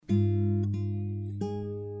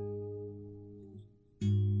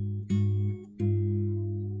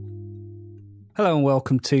Hello and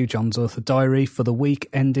welcome to John's Author Diary for the week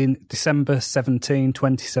ending December 17,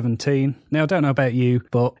 2017. Now, I don't know about you,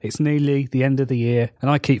 but it's nearly the end of the year and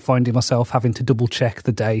I keep finding myself having to double check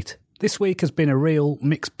the date. This week has been a real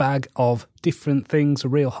mixed bag of different things, a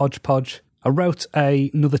real hodgepodge. I wrote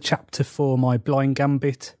another chapter for my Blind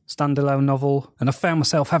Gambit standalone novel, and I found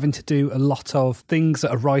myself having to do a lot of things that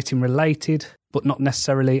are writing related, but not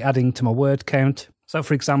necessarily adding to my word count. So,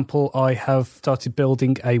 for example, I have started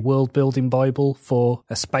building a world-building Bible for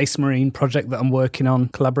a Space Marine project that I'm working on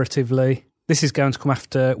collaboratively. This is going to come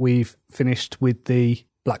after we've finished with the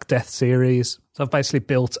Black Death series. So I've basically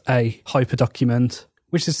built a hyperdocument,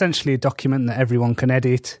 which is essentially a document that everyone can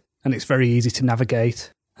edit, and it's very easy to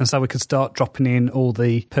navigate. And so we can start dropping in all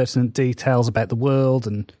the pertinent details about the world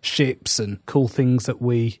and ships and cool things that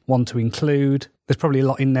we want to include. There's probably a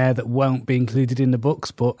lot in there that won't be included in the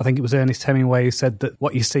books, but I think it was Ernest Hemingway who said that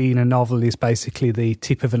what you see in a novel is basically the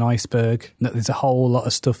tip of an iceberg, and that there's a whole lot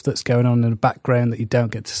of stuff that's going on in the background that you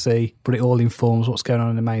don't get to see, but it all informs what's going on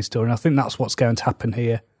in the main story, and I think that's what's going to happen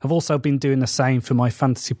here. I've also been doing the same for my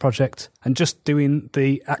fantasy project, and just doing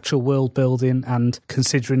the actual world building and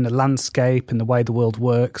considering the landscape and the way the world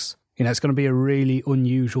works. You know, it's going to be a really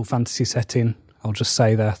unusual fantasy setting, I'll just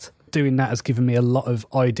say that. Doing that has given me a lot of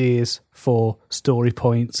ideas for story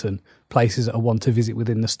points and places that I want to visit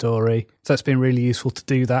within the story. So it's been really useful to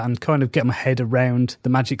do that and kind of get my head around the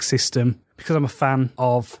magic system, because I'm a fan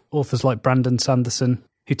of authors like Brandon Sanderson,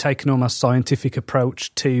 who take an almost scientific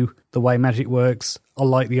approach to the way magic works. I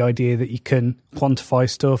like the idea that you can quantify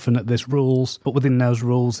stuff and that there's rules, but within those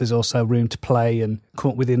rules there's also room to play and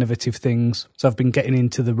come up with innovative things. So I've been getting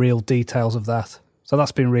into the real details of that. So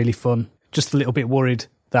that's been really fun. Just a little bit worried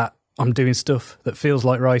that I'm doing stuff that feels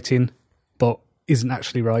like writing, but isn't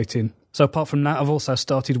actually writing. So apart from that, I've also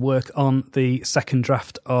started work on the second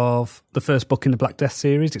draft of the first book in the Black Death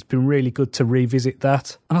series. It's been really good to revisit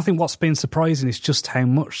that. And I think what's been surprising is just how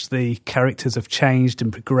much the characters have changed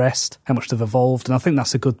and progressed, how much they've evolved. And I think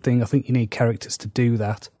that's a good thing. I think you need characters to do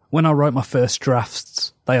that. When I write my first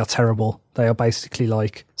drafts, they are terrible. They are basically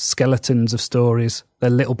like skeletons of stories. They're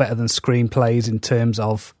little better than screenplays in terms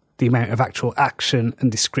of the amount of actual action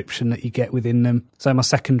and description that you get within them. So my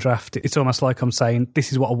second draft, it's almost like I'm saying,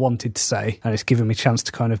 this is what I wanted to say, and it's given me a chance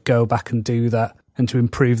to kind of go back and do that and to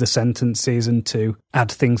improve the sentences and to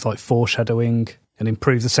add things like foreshadowing and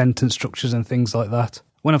improve the sentence structures and things like that.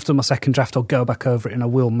 When I've done my second draft, I'll go back over it and I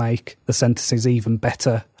will make the sentences even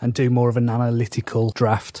better and do more of an analytical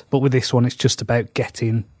draft. But with this one, it's just about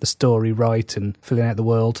getting the story right and filling out the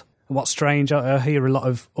world. What's strange, I hear a lot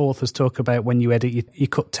of authors talk about when you edit, you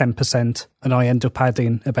cut 10%, and I end up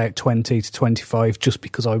adding about 20 to 25 just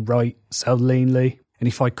because I write so leanly. And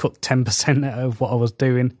if I cut 10% out of what I was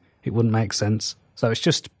doing, it wouldn't make sense. So it's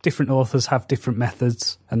just different authors have different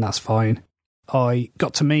methods, and that's fine. I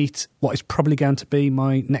got to meet what is probably going to be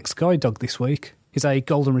my next guide dog this week. He's a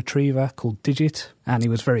golden retriever called Digit, and he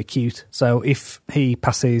was very cute. So if he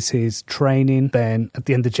passes his training, then at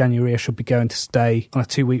the end of January I should be going to stay on a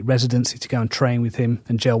 2-week residency to go and train with him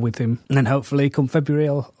and gel with him. And then hopefully come February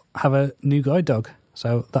I'll have a new guide dog.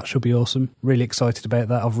 So that should be awesome. Really excited about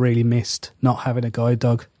that. I've really missed not having a guide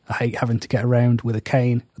dog. I hate having to get around with a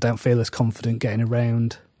cane. I don't feel as confident getting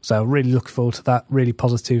around. So really looking forward to that, really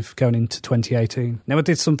positive going into 2018. Now I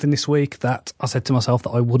did something this week that I said to myself that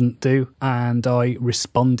I wouldn't do, and I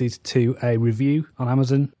responded to a review on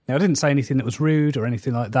Amazon. Now I didn't say anything that was rude or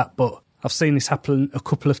anything like that, but I've seen this happen a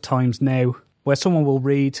couple of times now, where someone will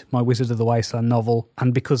read my Wizard of the Wasteland novel,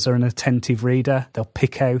 and because they're an attentive reader, they'll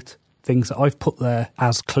pick out things that I've put there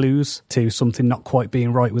as clues to something not quite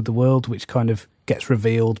being right with the world, which kind of gets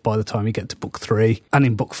revealed by the time you get to book 3. And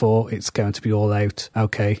in book 4, it's going to be all out.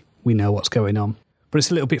 Okay, we know what's going on. But it's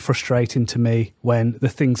a little bit frustrating to me when the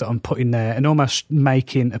things that I'm putting there and almost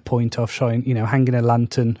making a point of showing, you know, hanging a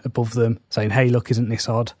lantern above them, saying, hey, look, isn't this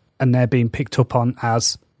odd? And they're being picked up on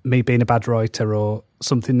as me being a bad writer or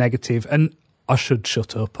something negative. And I should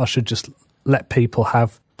shut up. I should just let people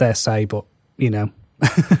have their say, but, you know,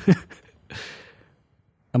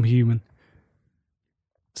 I'm human.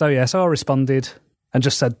 So I responded and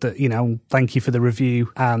just said that, you know, thank you for the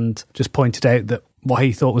review, and just pointed out that what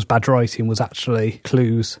he thought was bad writing was actually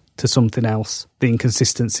clues to something else. The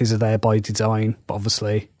inconsistencies are there by design, but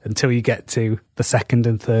obviously until you get to the second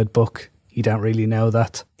and third book, you don't really know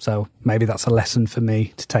that. So maybe that's a lesson for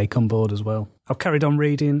me to take on board as well. I've carried on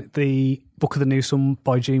reading the Book of the New Sun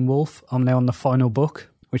by Gene Wolfe. I'm now on the final book,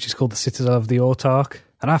 which is called The Citadel of the Autarch.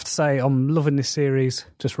 And I have to say, I'm loving this series,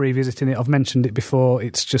 just revisiting it. I've mentioned it before.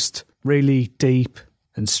 It's just really deep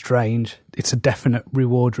and strange. It's a definite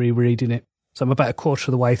reward rereading it. So I'm about a quarter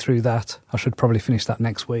of the way through that. I should probably finish that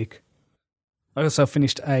next week. I also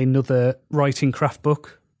finished another writing craft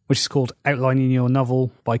book, which is called Outlining Your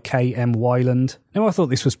Novel by K.M. Weiland. Now, I thought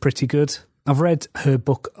this was pretty good. I've read her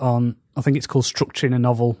book on, I think it's called Structuring a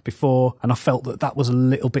Novel before, and I felt that that was a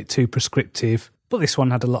little bit too prescriptive. But this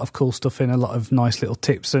one had a lot of cool stuff in, a lot of nice little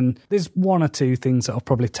tips, and there's one or two things that I'll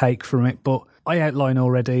probably take from it, but I outline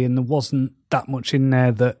already, and there wasn't that much in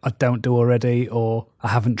there that I don't do already or I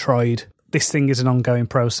haven't tried. This thing is an ongoing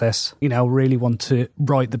process. You know, I really want to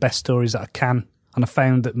write the best stories that I can, and I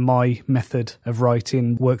found that my method of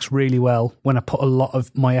writing works really well when I put a lot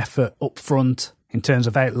of my effort up front in terms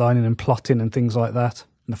of outlining and plotting and things like that.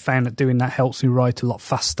 And I found that doing that helps me write a lot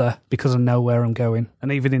faster because I know where I'm going.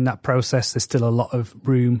 And even in that process, there's still a lot of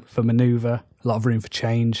room for manoeuvre, a lot of room for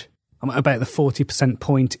change. I'm at about the 40%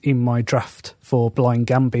 point in my draft for Blind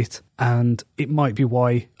Gambit, and it might be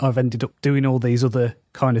why I've ended up doing all these other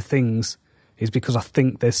kind of things, is because I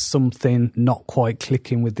think there's something not quite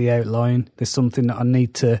clicking with the outline. There's something that I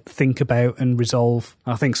need to think about and resolve.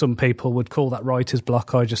 I think some people would call that writer's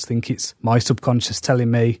block. I just think it's my subconscious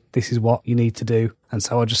telling me this is what you need to do. And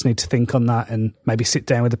so I just need to think on that and maybe sit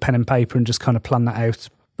down with a pen and paper and just kind of plan that out.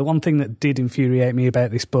 The one thing that did infuriate me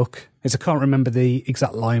about this book is I can't remember the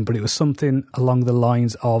exact line, but it was something along the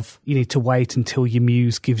lines of you need to wait until your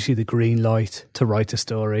muse gives you the green light to write a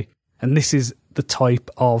story. And this is the type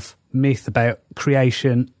of myth about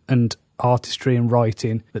creation and artistry and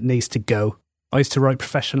writing that needs to go. I used to write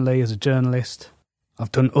professionally as a journalist.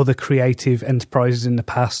 I've done other creative enterprises in the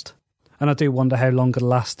past. And I do wonder how long it'll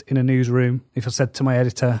last in a newsroom if I said to my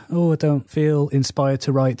editor, I don't feel inspired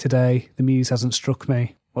to write today. The muse hasn't struck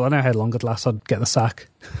me. Well, I know how long it'd last. I'd get the sack.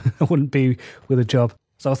 I wouldn't be with a job.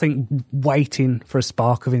 So I think waiting for a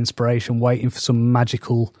spark of inspiration, waiting for some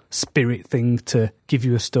magical spirit thing to give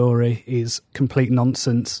you a story is complete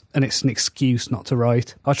nonsense, and it's an excuse not to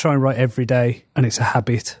write. I try and write every day, and it's a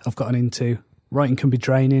habit I've gotten into. Writing can be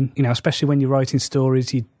draining, especially when you're writing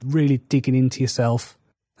stories, you're really digging into yourself.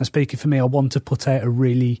 And speaking for me, I want to put out a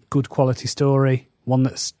really good quality story, one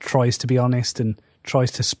that tries to be honest and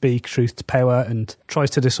tries to speak truth to power and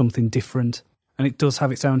tries to do something different. And it does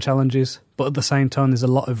have its own challenges, but at the same time, there's a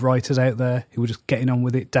lot of writers out there who are just getting on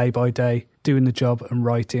with it day by day, doing the job and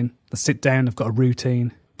writing. They sit down, they've got a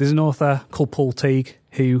routine. There's an author called Paul Teague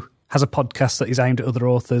who has a podcast that is aimed at other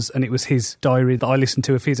authors, and it was his diary that I listen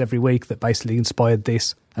to of his every week that basically inspired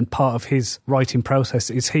this. And part of his writing process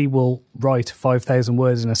is he will write 5,000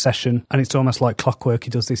 words in a session, and it's almost like clockwork. He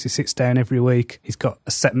does this. He sits down every week. He's got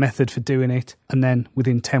a set method for doing it, and then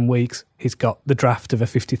within 10 weeks, he's got the draft of a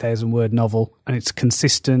 50,000 word novel, and it's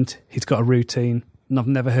consistent. He's got a routine. And I've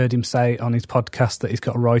never heard him say on his podcast that he's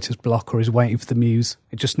got a writer's block or he's waiting for the muse.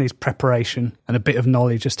 It just needs preparation and a bit of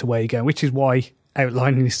knowledge as to where you're going, which is why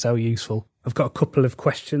outlining is so useful. I've got a couple of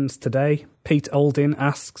questions today. Pete Oldin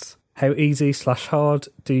asks, how easy/hard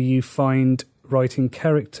do you find writing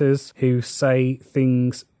characters who say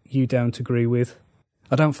things you don't agree with?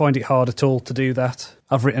 I don't find it hard at all to do that.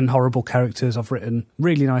 I've written horrible characters. I've written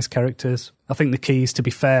really nice characters. I think the key is to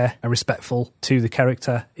be fair and respectful to the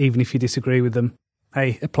character, even if you disagree with them.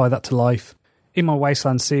 Hey, apply that to life. In my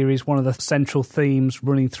Wasteland series, one of the central themes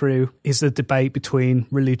running through is the debate between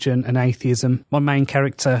religion and atheism. My main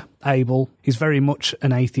character, Abel, is very much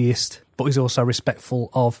an atheist, but he's also respectful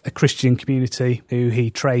of a Christian community who he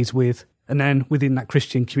trades with. And then within that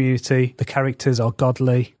Christian community, the characters are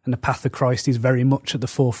godly and the path of Christ is very much at the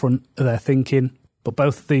forefront of their thinking. But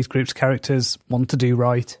both of these groups' characters want to do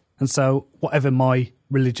right. And so whatever my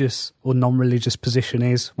religious or non-religious position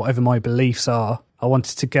is, whatever my beliefs are, I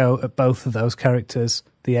wanted to go at both of those characters,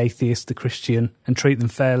 the atheist, the Christian, and treat them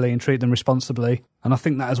fairly and treat them responsibly. And I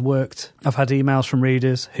think that has worked. I've had emails from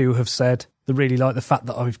readers who have said they really like the fact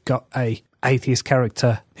that I've got a atheist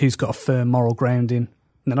character who's got a firm moral grounding.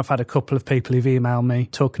 And then I've had a couple of people who've emailed me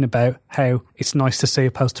talking about how it's nice to see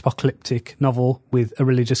a post-apocalyptic novel with a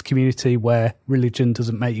religious community where religion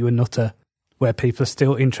doesn't make you a nutter, where people are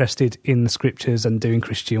still interested in the scriptures and doing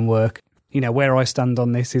Christian work. Where I stand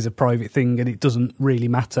on this is a private thing and it doesn't really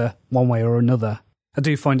matter one way or another. I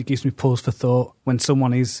do find it gives me pause for thought when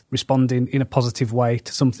someone is responding in a positive way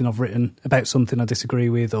to something I've written about something I disagree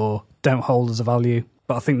with or don't hold as a value.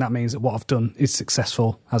 But I think that means that what I've done is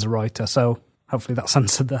successful as a writer. So hopefully that's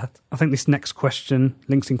answered that. I think this next question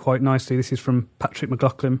links in quite nicely. This is from Patrick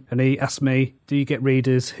McLaughlin, and he asked me, do you get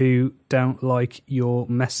readers who don't like your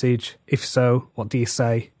message? If so, what do you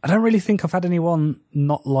say? I don't really think I've had anyone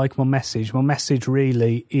not like my message. My message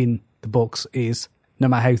really in the books is no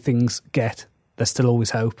matter how things get, there's still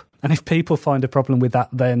always hope. And if people find a problem with that,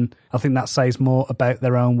 then I think that says more about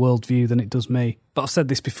their own worldview than it does me. But I've said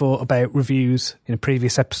this before about reviews in a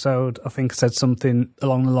previous episode. I think I said something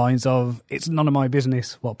along the lines of, it's none of my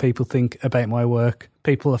business what people think about my work.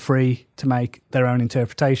 People are free to make their own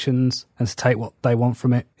interpretations and to take what they want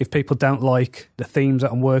from it. If people don't like the themes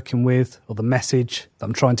that I'm working with or the message that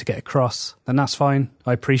I'm trying to get across, then that's fine.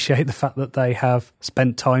 I appreciate the fact that they have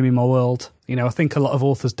spent time in my world. You know, I think a lot of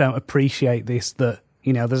authors don't appreciate this, that,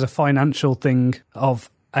 you know, there's a financial thing of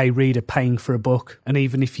a reader paying for a book, and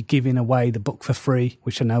even if you're giving away the book for free,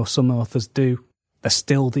 which I know some authors do, there's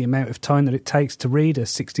still the amount of time that it takes to read a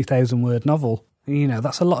 60,000 word novel. You know,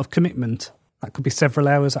 that's a lot of commitment. That could be several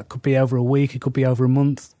hours, that could be over a week, it could be over a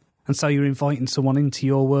month. And so you're inviting someone into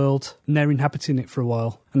your world and they're inhabiting it for a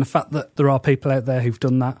while. And the fact that there are people out there who've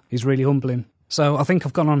done that is really humbling. So I think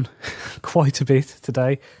I've gone on quite a bit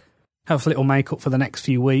today. Hopefully it'll make up for the next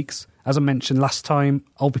few weeks. As I mentioned last time,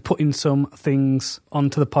 I'll be putting some things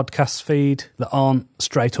onto the podcast feed that aren't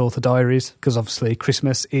straight author diaries, because obviously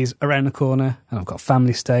Christmas is around the corner and I've got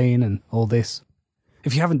family staying and all this.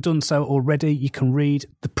 If you haven't done so already, you can read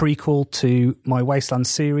the prequel to my Wasteland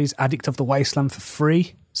series, Addict of the Wasteland, for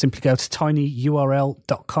free. Simply go to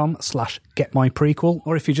tinyurl.com/getmyprequel.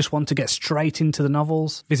 Or if you just want to get straight into the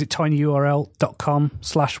novels, visit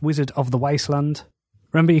tinyurl.com/wizardofthewasteland.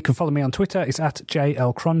 Remember, you can follow me on Twitter. It's at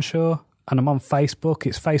JLCronshaw. And I'm on Facebook.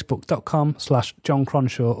 It's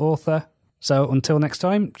facebook.com/JohnCronshawAuthor. So until next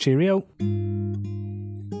time, cheerio.